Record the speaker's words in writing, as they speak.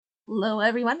Hello,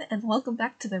 everyone, and welcome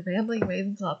back to the Rambling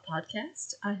Ravenclaw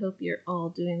podcast. I hope you're all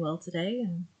doing well today,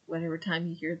 and whatever time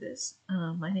you hear this.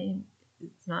 My name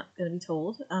is not going to be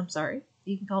told. I'm sorry.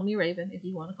 You can call me Raven if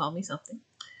you want to call me something.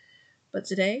 But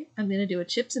today, I'm going to do a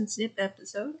Chips and Snip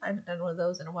episode. I haven't done one of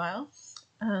those in a while.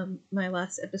 My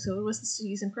last episode was the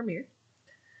season premiere,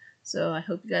 so I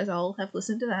hope you guys all have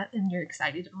listened to that and you're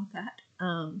excited about that.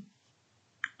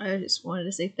 I just wanted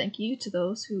to say thank you to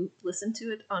those who listen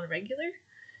to it on regular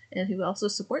and who also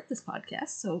support this podcast.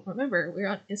 So remember, we're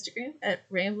on Instagram at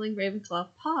Rambling Ravenclaw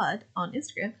Pod on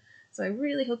Instagram. So I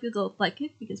really hope you'll go like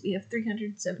it because we have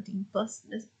 317 plus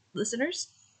listeners.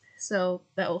 So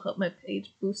that will help my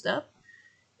page boost up.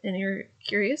 And you're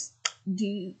curious,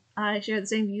 do I share the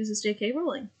same views as J.K.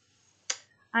 Rowling?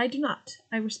 I do not.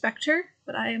 I respect her,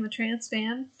 but I am a trans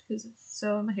fan,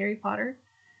 so I'm a Harry Potter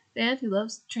fan who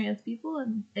loves trans people,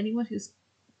 and anyone who's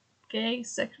gay,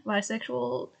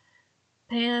 bisexual,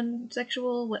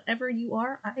 pansexual, whatever you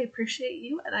are, I appreciate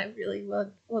you, and I really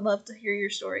would love to hear your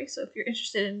story. So if you're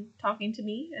interested in talking to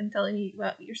me and telling me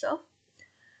about yourself,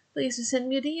 please just send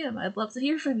me a DM. I'd love to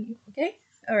hear from you, okay?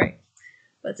 Alright.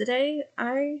 But today,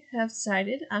 I have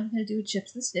decided I'm going to do a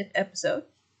Chips and Snip episode.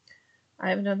 I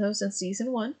haven't done those since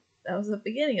season 1. That was the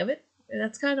beginning of it. And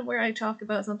that's kind of where I talk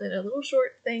about something, a little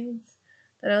short thing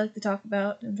that I like to talk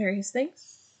about and various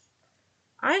things.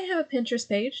 I have a Pinterest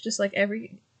page, just like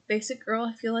every basic girl.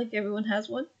 I feel like everyone has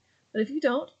one. But if you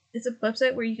don't, it's a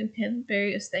website where you can pin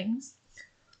various things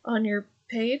on your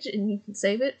page and you can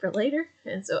save it for later.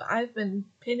 And so I've been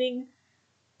pinning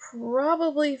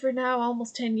probably for now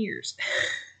almost 10 years.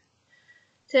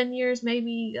 10 years,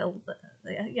 maybe,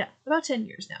 about 10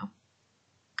 years now.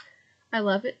 I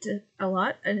love it a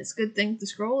lot, and it's a good thing to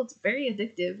scroll. It's very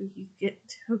addictive if you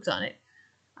get hooked on it.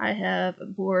 I have a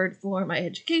board for my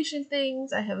education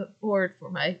things. I have a board for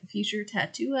my future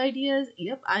tattoo ideas.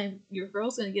 Yep, your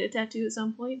girl's going to get a tattoo at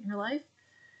some point in her life.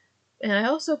 And I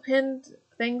also pinned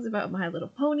things about My Little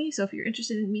Pony. So if you're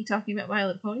interested in me talking about My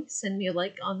Little Pony, send me a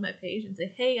like on my page and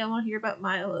say, hey, I want to hear about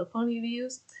My Little Pony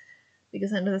views.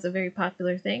 Because I know that's a very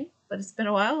popular thing. But it's been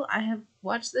a while. I have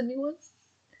watched the new ones.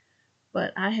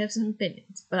 But I have some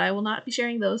opinions. But I will not be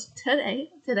sharing those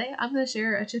today. Today, I'm going to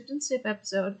share a Chips and Snip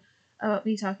episode about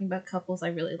me talking about couples I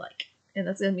really like. And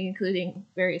that's going to be including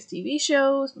various TV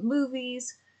shows,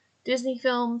 movies, Disney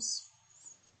films,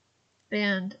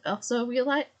 and also real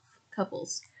life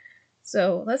couples.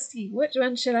 So let's see, which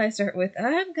one should I start with?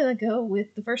 I'm going to go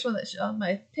with the first one that's on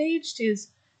my page, which is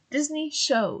Disney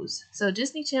shows. So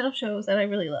Disney Channel shows that I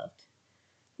really loved.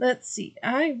 Let's see,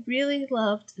 I really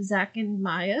loved Zach and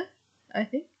Maya, I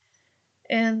think.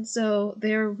 And so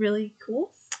they're really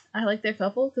cool. I like their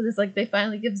couple because it's like they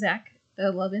finally give Zach a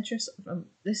love interest.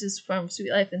 This is from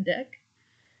Sweet Life and Deck.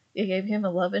 They gave him a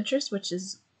love interest, which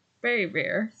is very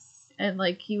rare. And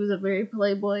like he was a very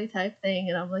playboy type thing,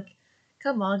 and I'm like,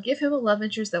 come on, give him a love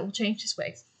interest that will change his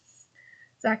ways.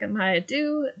 Zach and Maya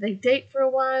do. They date for a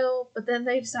while, but then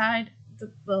they decide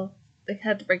they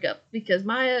had to break up because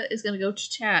Maya is going to go to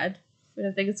Chad, which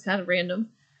I think it's kind of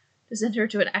random, to send her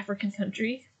to an African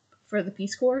country for the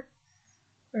Peace Corps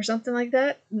or something like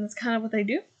that, and that's kind of what they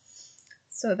do.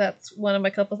 So that's one of my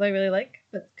couples I really like,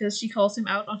 but because she calls him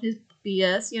out on his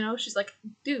BS, she's like,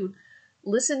 dude,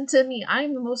 listen to me.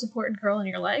 I'm the most important girl in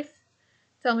your life.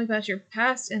 Tell me about your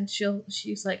past, and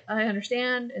she's like, I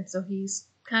understand, and so he's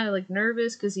kind of like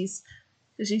nervous because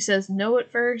she says no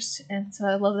at first, and so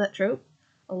I love that trope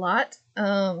a lot.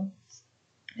 And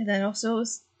then also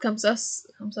comes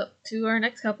up to our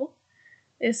next couple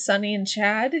is Sunny and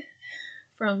Chad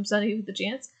from Sunny with a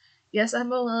Chance. Yes,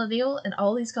 I'm a millennial, and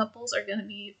all these couples are going to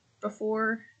be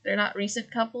before. They're not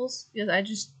recent couples, because I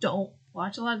just don't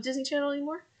watch a lot of Disney Channel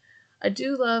anymore. I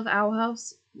do love Owl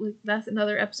House. That's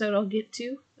another episode I'll get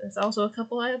to. That's also a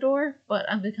couple I adore, but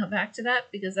I'm going to come back to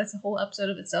that, because that's a whole episode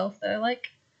of itself that I like.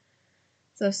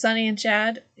 So Sunny and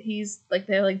Chad,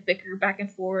 they're like bicker back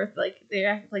and forth, like they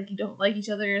act like you don't like each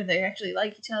other, and they actually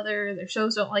like each other. Their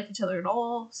shows don't like each other at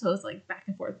all, so it's like back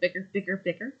and forth,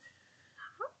 bicker.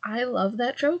 I love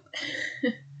that trope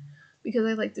because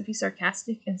I like to be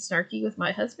sarcastic and snarky with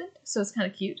my husband, so it's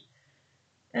kind of cute.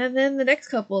 And then the next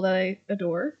couple that I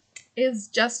adore is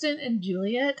Justin and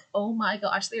Juliet. Oh my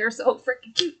gosh, they are so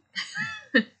freaking cute.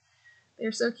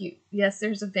 They're so cute. Yes,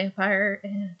 there's a vampire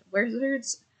and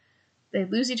wizards. They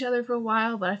lose each other for a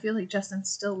while, but I feel like Justin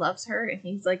still loves her, and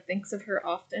he's like thinks of her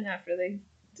often after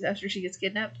she gets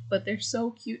kidnapped. But they're so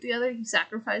cute together. He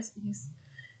sacrifices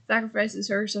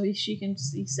her so she can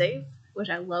be safe, which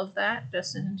I love that.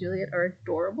 Justin and Juliet are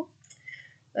adorable.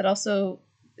 That also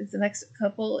is the next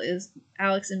couple is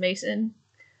Alex and Mason.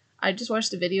 I just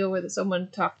watched a video where someone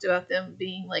talked about them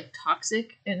being like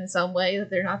toxic in some way, that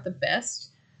they're not the best.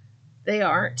 They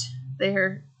aren't.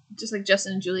 They're just like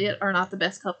Justin and Juliet are not the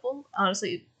best couple.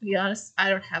 Honestly, to be honest, I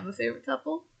don't have a favorite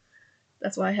couple.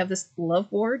 That's why I have this love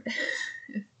board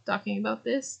talking about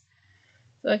this,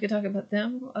 so I could talk about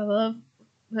them.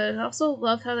 But I also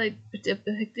love how they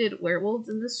depicted werewolves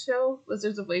in this show.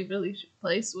 Wizards of Waverly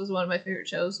Place was one of my favorite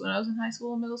shows when I was in high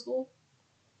school and middle school.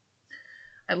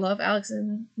 I love Alex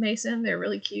and Mason. They're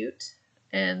really cute,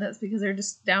 and that's because they're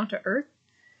just down to earth.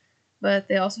 But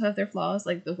they also have their flaws,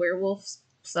 like the werewolf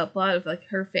subplot of like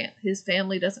his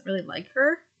family doesn't really like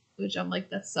her, which I'm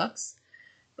like, that sucks.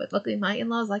 But luckily my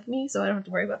in-laws like me, so I don't have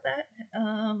to worry about that.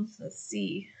 Let's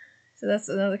see. So that's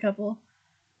another couple.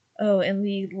 Oh, and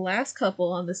the last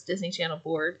couple on this Disney Channel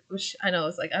board, which I know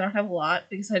is like, I don't have a lot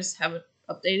because I just haven't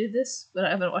updated this, but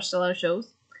I haven't watched a lot of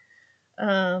shows,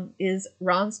 is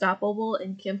Ron Stoppable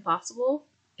and Kim Possible.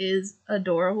 Is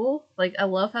adorable. Like, I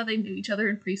love how they knew each other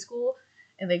in preschool,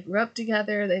 and they grew up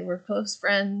together, they were close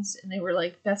friends, and they were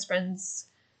like best friends.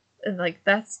 And like,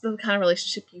 that's the kind of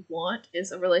relationship you want,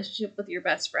 is a relationship with your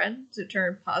best friend to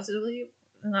turn positively,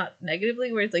 not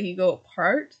negatively, where it's like you go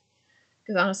apart.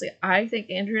 Because honestly, I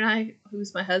think Andrew and I,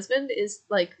 who's my husband, is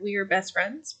like, we are best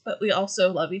friends, but we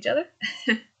also love each other.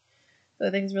 So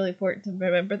I think it's really important to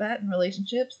remember that in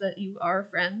relationships, that you are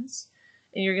friends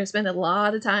and you're going to spend a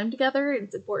lot of time together. And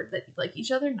it's important that you like each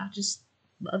other, not just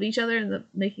love each other in the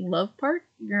making love part.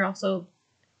 You're also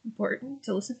important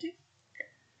to listen to.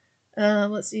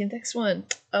 Let's see, next one.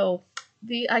 Oh,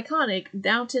 the iconic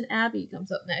Downton Abbey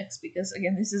comes up next because,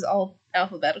 again, this is all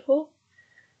alphabetical.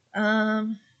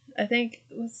 I think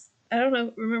it was, I don't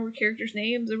know, remember characters'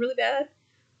 names. They're really bad,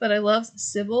 but I love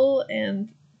Sybil and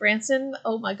Branson.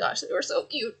 Oh my gosh, they were so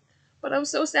cute. But I was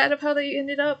so sad of how they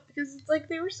ended up, because it's like,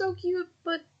 they were so cute,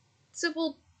 but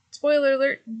Sybil, spoiler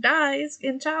alert, dies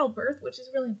in childbirth, which is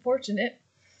really unfortunate.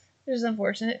 It is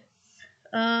unfortunate.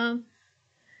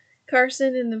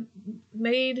 Carson and the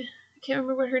maid, I can't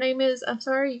remember what her name is. I'm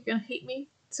sorry, you're gonna hate me.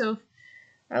 So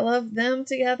I love them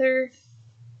together.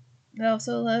 I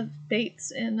also love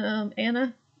Bates and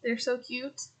Anna. They're so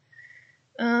cute.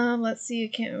 Let's see, I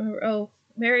can't remember. Oh,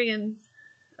 Mary and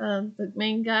the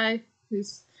main guy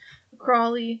who's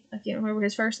Crawley. I can't remember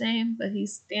his first name, but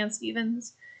he's Dan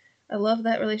Stevens. I love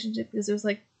that relationship because it was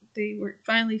like they were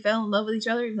finally fell in love with each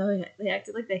other, even though they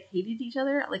acted like they hated each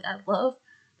other. Like, I love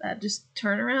that just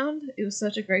turnaround. It was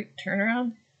such a great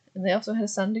turnaround. And they also had a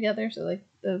son together, so like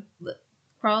the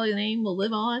Crawley name will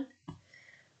live on.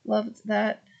 Loved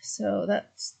that. So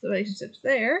that's the relationships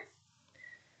there.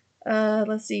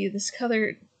 Let's see,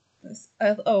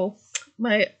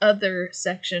 my other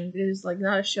section is like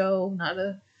not a show, not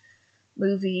a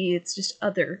movie, it's just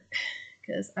other,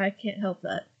 because I can't help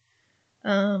that.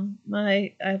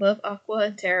 I love Aqua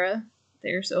and Tara.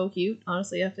 They're so cute.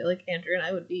 Honestly, I feel like Andrew and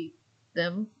I would be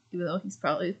them, even though he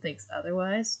probably thinks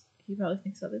otherwise. He probably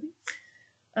thinks other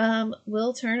things.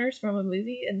 Will Turner's from a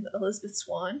movie, and Elizabeth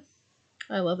Swann.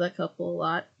 I love that couple a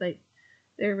lot.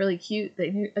 They're really cute.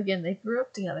 They grew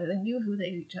up together. They knew who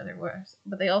each other were,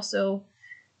 but they also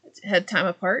had time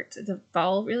apart to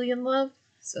fall really in love.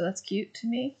 So that's cute to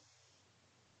me.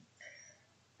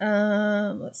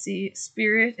 Let's see,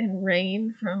 Spirit and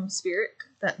Rain from Spirit.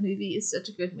 That movie is such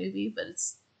a good movie, but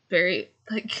it's very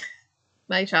like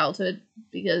my childhood,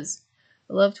 because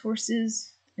I loved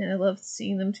horses and I loved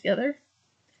seeing them together.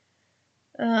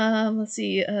 Let's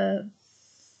see,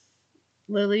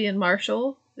 Lily and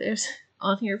Marshall. There's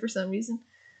on here for some reason,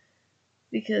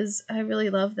 because I really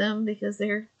love them, because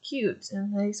they're cute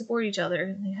and they support each other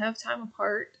and they have time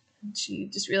apart. And she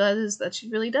just realizes that she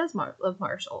really does love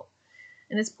Marshall.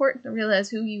 And it's important to realize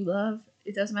who you love.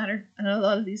 It doesn't matter. I know a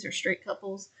lot of these are straight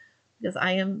couples, because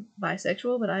I am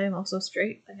bisexual, but I am also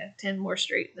straight. I have 10 more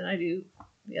straight than I do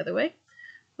the other way.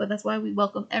 But that's why we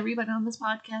welcome everybody on this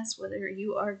podcast, whether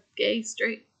you are gay,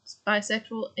 straight,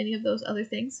 bisexual, any of those other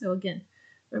things. So again,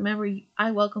 remember,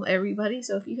 I welcome everybody.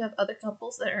 So if you have other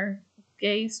couples that are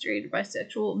gay, straight, or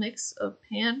bisexual, mix of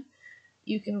pan,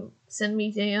 you can send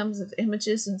me DMs of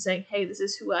images and say, hey, this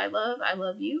is who I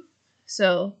love you.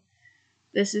 So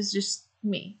this is just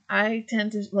me. I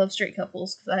tend to love straight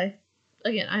couples because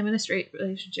I'm in a straight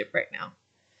relationship right now,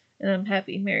 and I'm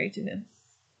happy married to him.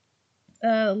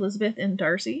 Elizabeth and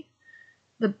Darcy.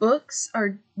 The book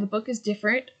is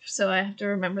different, so I have to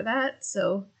remember that.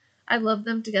 So I love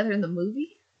them together in the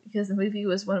movie, because the movie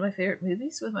was one of my favorite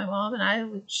movies with my mom,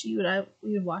 and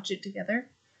we would watch it together,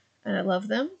 and I love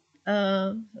them.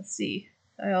 Let's see.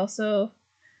 I also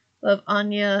love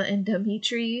Anya and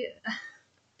Dimitri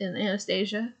and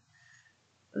Anastasia.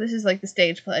 this is like the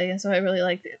stage play, and so I really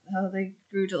liked it, how they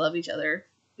grew to love each other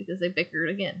because they bickered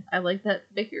again. I like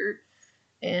that bicker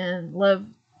and love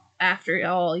after it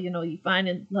all. You find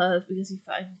in love because you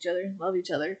find each other and love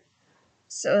each other.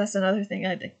 So that's another thing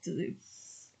I'd like to do.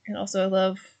 And also I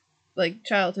love like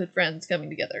childhood friends coming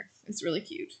together. It's really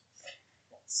cute.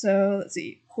 So let's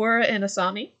see, Korra and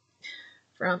Asami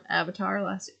from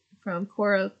Avatar from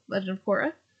Korra, Legend of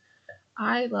Korra.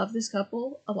 I love this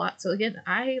couple a lot. So again,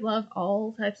 I love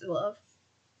all types of love.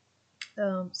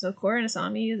 So Korra and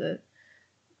Asami, the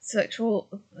sexual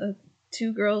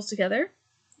two girls together.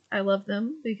 I love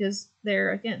them because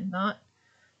they're again not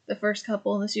the first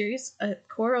couple in the series.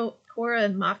 Korra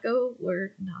and Mako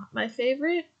were not my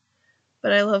favorite,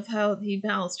 but I love how he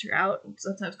balanced her out and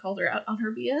sometimes called her out on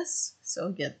her BS. So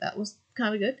again, that was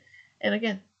kind of good. And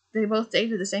again, they both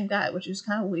dated the same guy, which was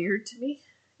kind of weird to me.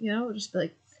 Just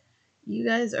like, you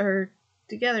guys are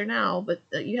together now, but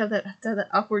you have that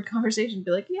awkward conversation.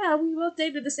 Be like, yeah, we both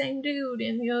dated the same dude,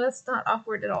 and that's not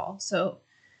awkward at all. So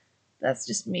that's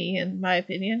just me and my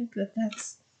opinion.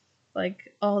 That's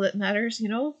like all that matters.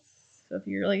 So if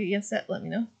you're like against that, let me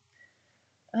know.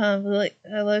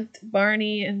 I liked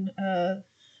Barney and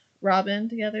Robin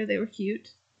together. They were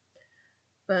cute,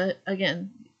 but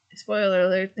again, spoiler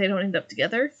alert, they don't end up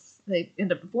together. They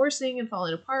end up divorcing and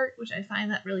falling apart, which I find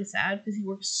that really sad because he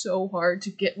worked so hard to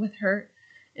get with her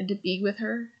and to be with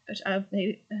her.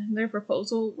 And their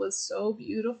proposal was so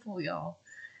beautiful, y'all.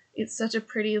 It's such a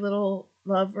pretty little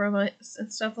love romance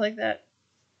and stuff like that.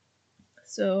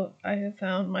 So I have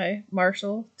found my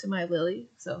Marshall to my Lily.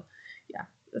 So yeah,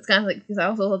 it's kind of like, because I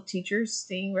also love teachers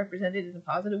being represented in a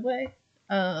positive way.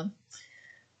 The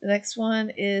next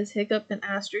one is Hiccup and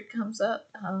Astrid comes up.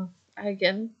 I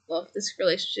again love this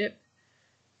relationship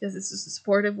because this is a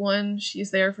supportive one.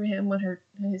 She's there for him when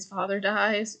his father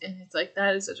dies, and it's like,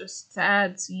 that is such a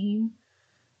sad scene.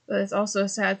 But it's also a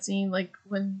sad scene like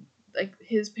when like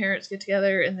his parents get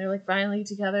together and they're like finally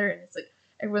together, and it's like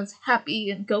everyone's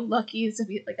happy and go lucky. It's to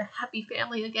be like a happy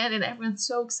family again, and everyone's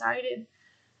so excited.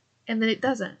 And then it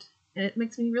doesn't, and it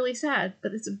makes me really sad.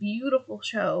 But it's a beautiful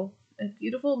show, a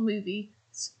beautiful movie.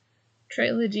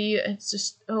 Trilogy. It's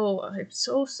just, I'm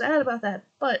so sad about that,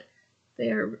 but they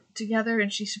are together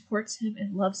and she supports him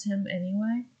and loves him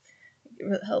anyway.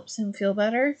 It helps him feel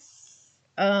better.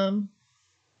 I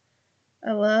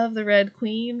love the Red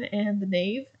Queen and the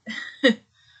Knave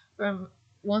from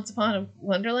Once Upon a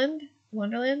Wonderland.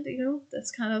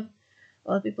 That's kind of,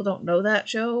 a lot of people don't know that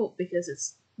show because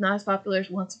it's not as popular as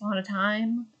Once Upon a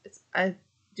Time. I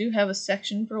do have a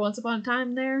section for Once Upon a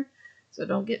Time there. So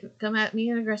don't come at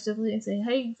me aggressively and say,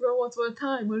 hey, for Once Upon a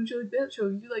Time, why don't you like that show?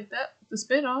 You like that, the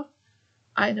spinoff?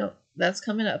 I know, that's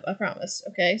coming up, I promise.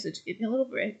 Okay, so just give me a little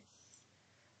break.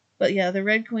 But yeah, the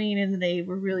Red Queen and the Knave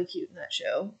were really cute in that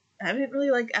show. I didn't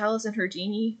really like Alice and her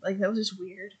genie. Like, that was just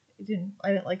weird. I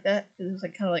didn't like that, because it was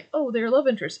like kind of like, oh, they're love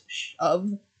interests.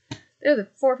 Shove. They're the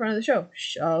forefront of the show.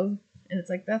 Shove. And it's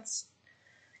like, that's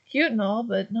cute and all,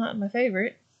 but not my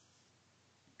favorite.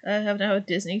 I have now a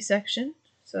Disney section.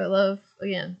 So I love,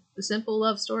 again, the simple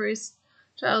love stories,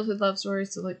 childhood love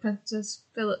stories. So like Prince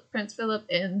Philip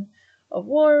and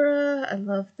Aurora. I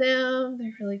love them.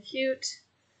 They're really cute.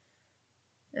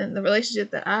 And the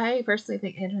relationship that I personally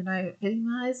think Andrew and I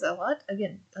epitomize a lot.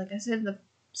 Again, like I said in the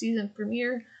season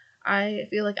premiere, I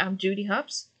feel like I'm Judy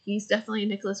Hopps. He's definitely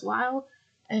Nicholas Wilde.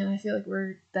 And I feel like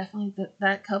we're definitely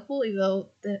that couple, even though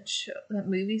that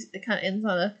movie, it kind of ends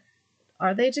on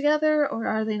are they together or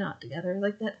are they not together?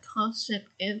 Like that constant,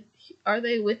 are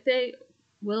they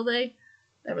will they?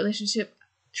 That relationship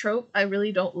trope I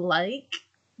really don't like,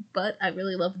 but I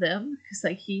really love them because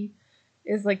like he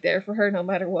is like there for her no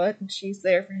matter what, and she's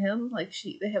there for him. Like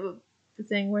they have a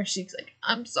thing where she's like,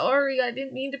 I'm sorry, I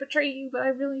didn't mean to betray you, but I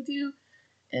really do.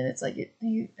 And it's like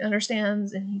he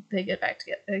understands, and they get back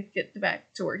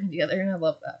to working together, and I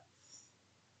love that.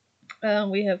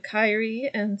 We have Kyrie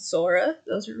and Sora.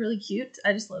 Those are really cute.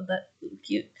 I just love that.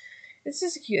 Cute. It's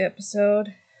just a cute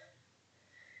episode.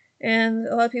 And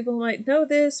a lot of people might know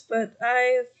this, but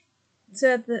I've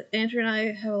said that Andrew and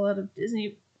I have a lot of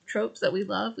Disney tropes that we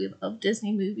love. We love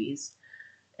Disney movies.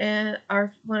 And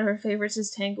one of our favorites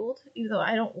is Tangled. Even though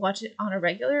I don't watch it on a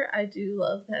regular, I do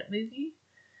love that movie.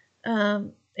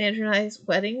 Andrew and I's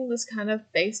wedding was kind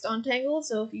of based on Tangled.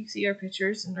 So if you see our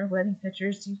pictures and our wedding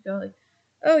pictures, you go like,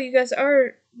 oh, you guys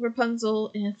are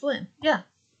Rapunzel and Flynn. Yeah,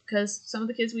 because some of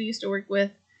the kids we used to work with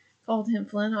called him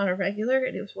Flynn on a regular,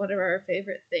 and it was one of our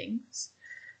favorite things.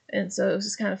 And so it was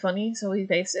just kind of funny, so we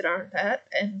based it on that.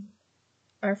 And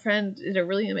our friend did a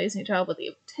really amazing job with the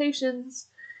invitations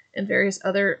and various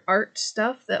other art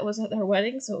stuff that was at our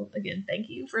wedding. So again, thank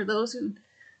you for those who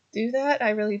do that.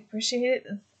 I really appreciate it.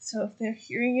 So if they're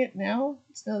hearing it now,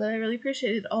 just know that I really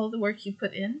appreciated all the work you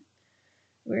put in.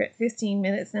 We're at 15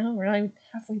 minutes now. We're not even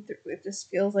halfway through. It just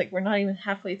feels like we're not even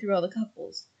halfway through all the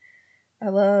couples. I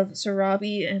love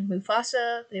Sarabi and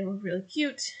Mufasa. They were really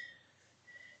cute.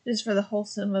 Just for the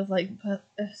wholesome of like a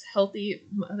healthy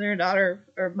mother daughter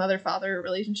or mother father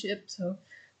relationship. So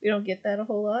we don't get that a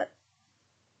whole lot.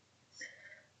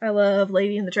 I love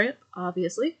Lady and the Tramp,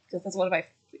 obviously, because that's one of my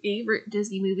favorite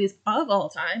Disney movies of all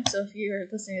time. So if you're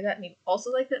listening to that and you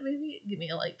also like that movie, give me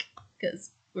a like,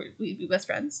 because we'd be best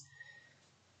friends.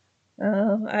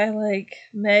 I like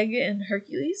Meg and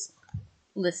Hercules.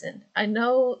 Listen, I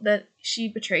know that she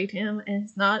betrayed him and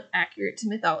it's not accurate to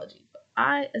mythology, but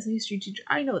I, as a history teacher,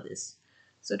 I know this.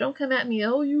 So don't come at me,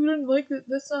 oh, you didn't like that,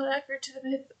 that's not accurate to the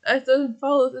myth, it doesn't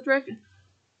follow the direction.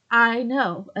 I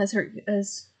know, as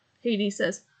Hades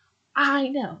says, I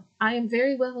know. I am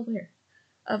very well aware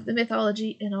of the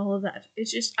mythology and all of that.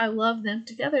 It's just, I love them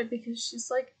together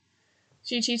because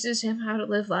she teaches him how to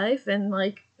live life and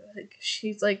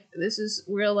she's like, this is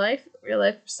real life. Real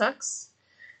life sucks.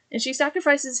 And she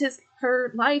sacrifices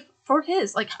her life for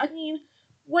his. Like, I mean,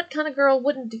 what kind of girl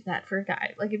wouldn't do that for a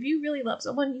guy? Like, if you really love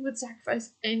someone, you would sacrifice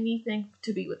anything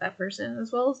to be with that person,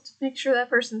 as well as to make sure that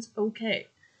person's okay.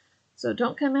 So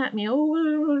don't come at me,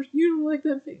 oh, you don't like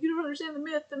that, you don't understand the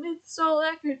myth. The myth's all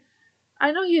accurate.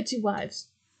 I know he had 2 wives.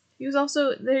 He was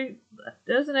also, there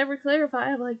doesn't ever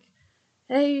clarify, like,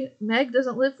 hey, Meg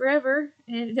doesn't live forever,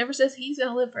 and it never says he's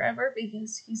gonna live forever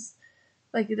because he's,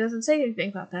 like, it doesn't say anything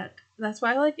about that. That's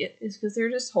why I like it, is because they're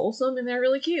just wholesome and they're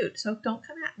really cute. So don't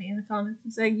come at me in the comments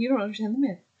and say you don't understand the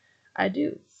myth. I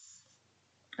do.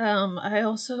 I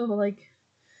also like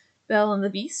Belle and the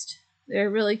Beast. They're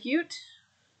really cute.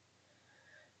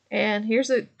 And here's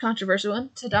a controversial one: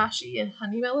 Tadashi and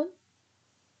Honey Lemon.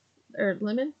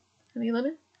 Honey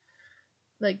Lemon.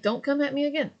 Like, don't come at me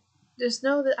again. Just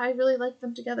know that I really like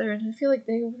them together, and I feel like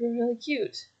they were really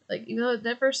cute. Like, even though it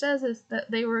never says is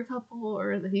that they were a couple,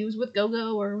 or that he was with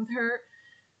Gogo or with her,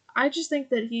 I just think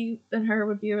that he and her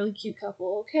would be a really cute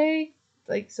couple, okay?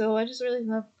 Like, so I just really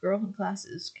love Girl in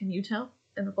Classes. Can you tell?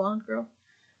 And the blonde girl.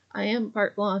 I am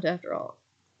part blonde after all.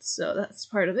 So that's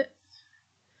part of it.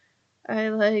 I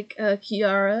like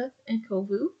Kiara and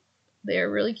Kovu. They're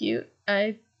really cute.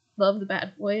 I love the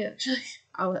bad boy, actually.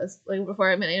 I was, like, before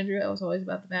I met Andrew, I was always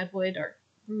about the bad boy, dark,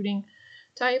 brooding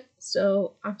type.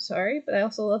 So I'm sorry, but I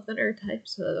also love the nerd type,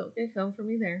 so don't get come for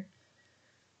me there.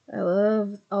 I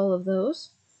love all of those.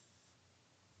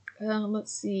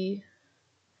 Let's see.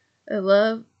 I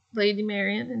love Lady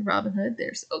Marian and Robin Hood.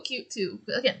 They're so cute too.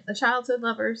 But again, the childhood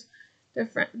lovers,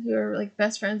 they're who are like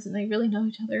best friends and they really know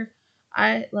each other.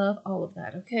 I love all of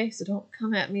that. Okay, so don't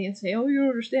come at me and say, "Oh, you don't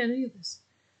understand any of this."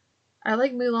 I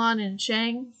like Mulan and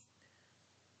Shang.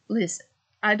 Listen,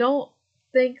 I don't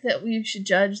think that we should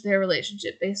judge their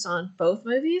relationship based on both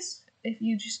movies. If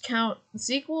you just count the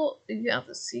sequel,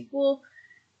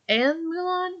 and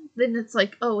Mulan, then it's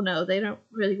like, oh no, they don't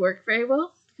really work very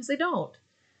well because they don't.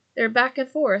 They're back and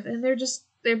forth, and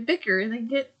they're bicker, and they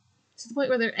get to the point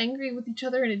where they're angry with each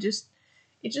other, and it just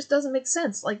doesn't make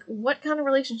sense. Like, what kind of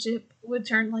relationship would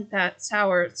turn like that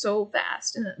sour so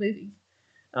fast in that movie?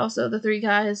 Also, the 3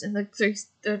 guys and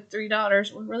the three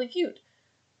daughters were really cute.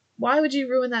 Why would you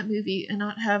ruin that movie and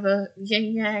not have a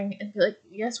yin yang and be like,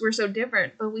 yes, we're so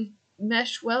different, but we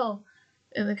mesh well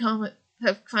in the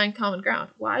find common ground?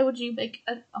 Why would you make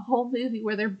a whole movie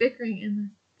where they're bickering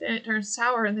and then it turns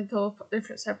sour and they go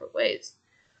different separate ways?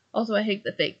 Also, I hate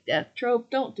the fake death trope.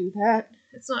 Don't do that.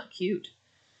 It's not cute.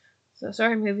 So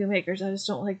sorry, movie makers. I just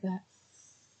don't like that.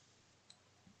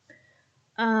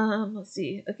 Let's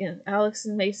see. Again, Alex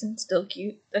and Mason, still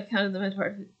cute. I counted them as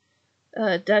part of it.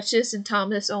 Duchess and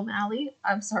Thomas O'Malley.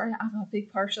 I'm sorry, I'm a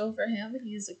big partial for him.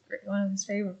 He's one of his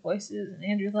favorite voices, and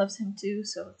Andrew loves him too.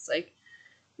 So it's like,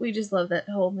 we just love that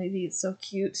whole movie. It's so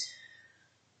cute.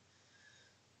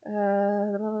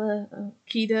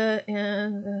 Kita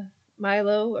and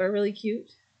Milo are really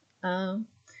cute.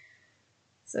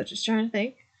 So just trying to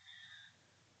think.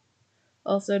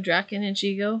 Also, Draken and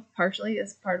Chigo, partially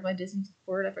as part of my Disney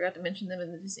support. I forgot to mention them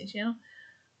in the Disney Channel.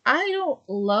 I don't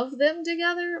love them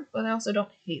together, but I also don't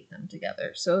hate them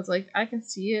together. So it's like, I can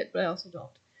see it, but I also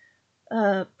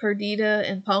don't. Perdita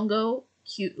and Pongo,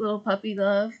 cute little puppy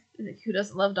love. Who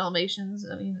doesn't love Dalmatians?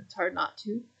 I mean, it's hard not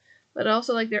to. But I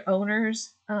also like their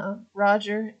owners,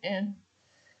 Roger and...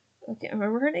 I can't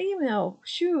remember her name now.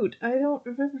 Shoot, I don't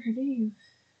remember her name.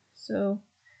 So,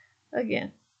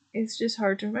 again, it's just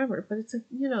hard to remember, but it's like,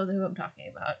 you know who I'm talking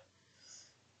about.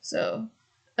 So,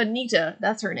 Anita,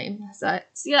 that's her name. So,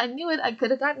 see, I knew it. I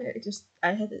could have gotten it.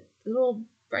 I had a little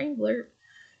brain blurb.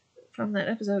 from that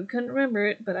episode. Couldn't remember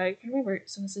it, but I can remember it.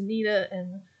 So it's Anita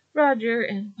and Roger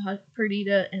and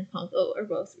Perdita and Pongo are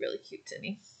both really cute to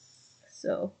me.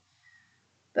 So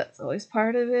that's always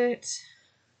part of it.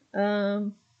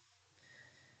 Again,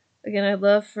 I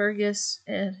love Fergus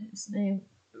and his name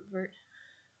Vert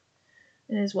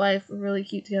and his wife were really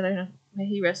cute together. May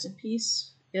he rest in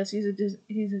peace. Yes, he's a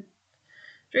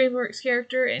DreamWorks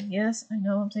character, and yes, I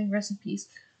know I'm saying rest in peace.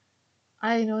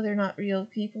 I know they're not real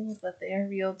people, but they are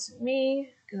real to me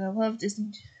because I love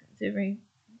Disney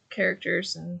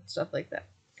characters and stuff like that.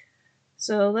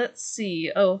 So let's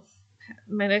see. Oh,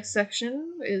 my next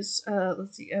section is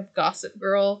let's see. I have Gossip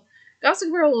Girl.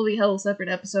 Gossip Girl will be a whole separate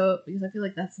episode because I feel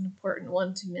like that's an important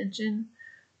one to mention.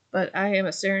 But I am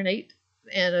a Serenade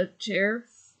and a Cher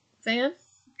fan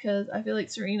because I feel like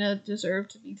Serena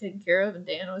deserved to be taken care of, and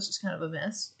Dan was just kind of a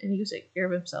mess, and he was taking care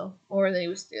of himself more than he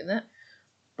was doing that.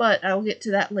 But I will get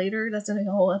to that later. That's gonna be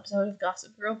a whole episode of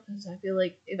Gossip Girl because I feel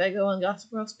like if I go on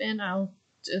Gossip Girl spin, I'll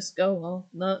just go all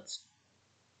nuts.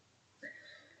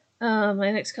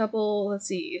 My next couple, let's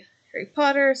see, Harry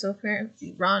Potter. So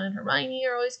apparently Ron and Hermione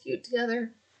are always cute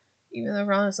together, even though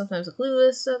Ron is sometimes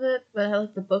clueless of it. But I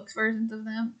like the books versions of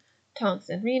them. Tonks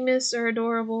and Remus are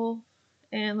adorable.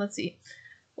 And let's see,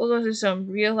 we'll go through some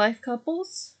real life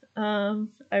couples. I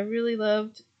really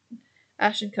loved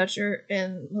Ashton Kutcher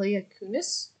and Mila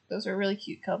Kunis. Those are a really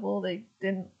cute couple. They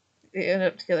ended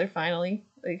up together finally.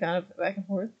 They kind of back and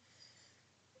forth.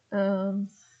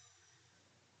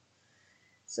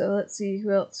 So let's see,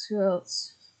 who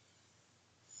else?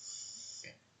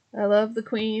 I love the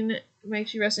Queen, may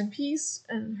she rest in peace,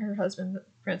 and her husband,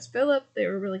 Prince Philip. They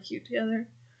were really cute together.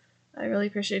 I really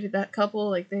appreciated that couple.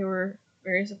 Like, they were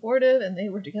very supportive, and they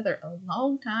were together a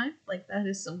long time. Like, that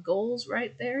is some goals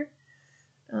right there.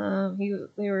 They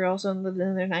were also lived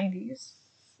in their 90s.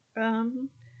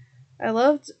 I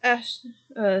loved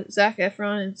Zac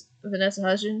Efron and Vanessa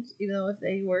Hudgens, even though if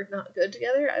they were not good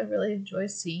together, I really enjoy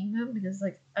seeing them because,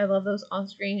 like, I love those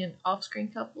on-screen and off-screen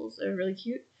couples. They're really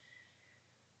cute.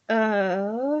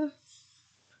 I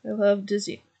love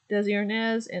Desi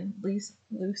Arnaz and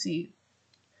Lucy.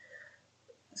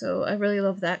 So I really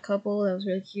love that couple. That was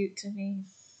really cute to me.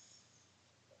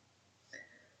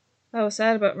 I was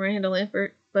sad about Miranda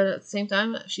Lambert, but at the same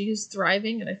time, she is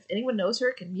thriving. And if anyone knows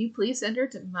her, can you please send her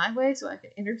to my way so I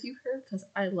can interview her? Because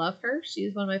I love her. She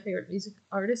is one of my favorite music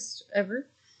artists ever.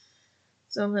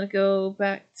 So I'm going to go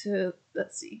back to,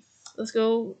 let's see. Let's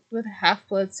go with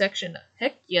Half-Blood section.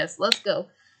 Heck yes, let's go.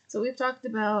 So we've talked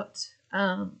about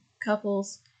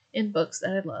couples in books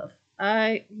that I love.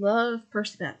 I love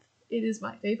Percy Beth. It is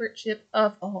my favorite ship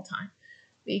of all time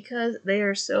because they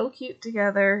are so cute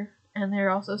together and they're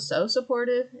also so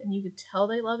supportive and you can tell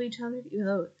they love each other even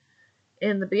though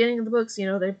in the beginning of the books, you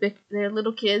know, they're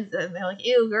little kids and they're like,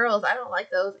 ew, girls, I don't like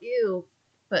those, ew.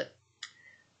 But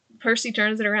Percy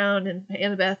turns it around and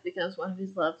Annabeth becomes one of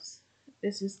his loves.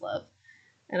 It's his love.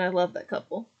 And I love that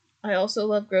couple. I also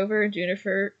love Grover and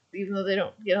Juniper, even though they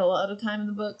don't get a lot of time in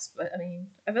the books. But, I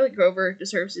mean, I feel like Grover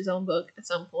deserves his own book at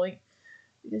some point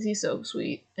because he's so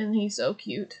sweet and he's so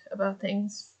cute about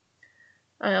things.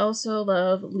 I also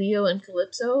love Leo and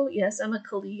Calypso. Yes, I'm a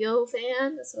Cleo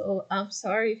fan, so I'm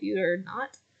sorry if you are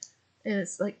not. And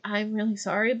it's like, I'm really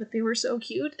sorry, but they were so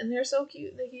cute, and they're so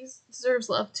cute that he deserves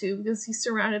love too because he's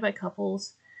surrounded by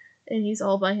couples and he's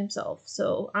all by himself.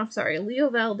 So I'm sorry,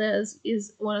 Leo Valdez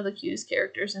is one of the cutest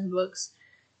characters in books.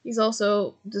 He's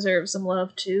also deserves some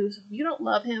love too. So if you don't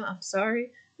love him, I'm sorry.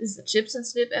 This is the Chips and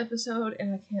Snip episode,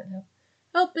 and I can't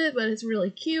help it, but it's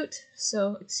really cute.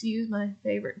 So excuse my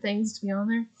favorite things to be on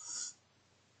there.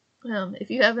 If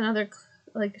you have another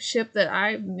like ship that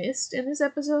I missed in this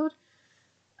episode,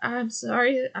 I'm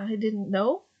sorry, I didn't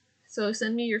know. So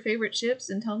send me your favorite ships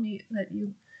and tell me that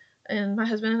you and my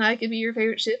husband and I could be your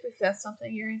favorite ship if that's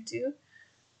something you're into.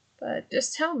 But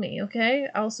just tell me, okay?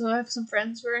 I also have some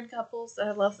friends who are in couples that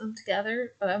I love them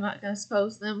together, but I'm not going to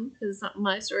expose them because it's not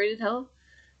my story to tell.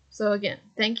 So again,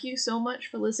 thank you so much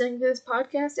for listening to this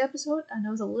podcast episode. I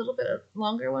know it's a little bit of a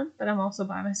longer one, but I'm also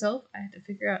by myself. I had to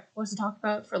figure out what to talk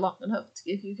about for long enough to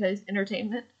give you guys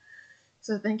entertainment.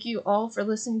 So thank you all for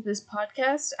listening to this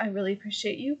podcast. I really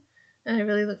appreciate you, and I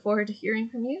really look forward to hearing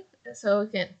from you. So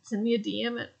again, send me a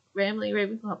DM at Rambling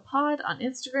Ravenclaw Pod on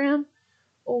Instagram,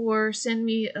 or send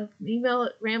me an email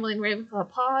at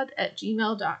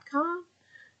ramblingravenclawpod@gmail.com.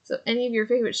 So any of your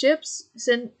favorite ships,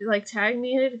 tag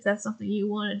me in it if that's something you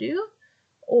want to do,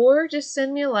 or just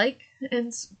send me a like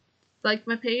and like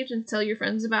my page and tell your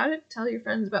friends about it. Tell your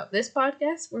friends about this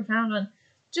podcast. We're found on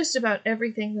just about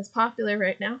everything that's popular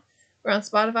right now. We're on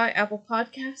Spotify, Apple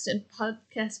Podcasts, and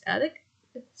Podcast Addict.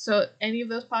 So any of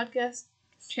those podcast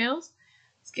channels,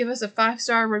 give us a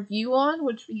 5-star review on,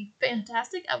 which would be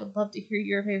fantastic. I would love to hear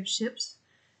your favorite chips.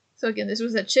 So again, this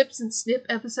was a Chips and Snip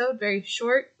episode, very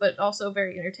short, but also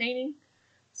very entertaining.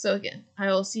 So again, I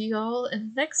will see you all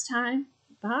next time.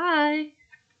 Bye!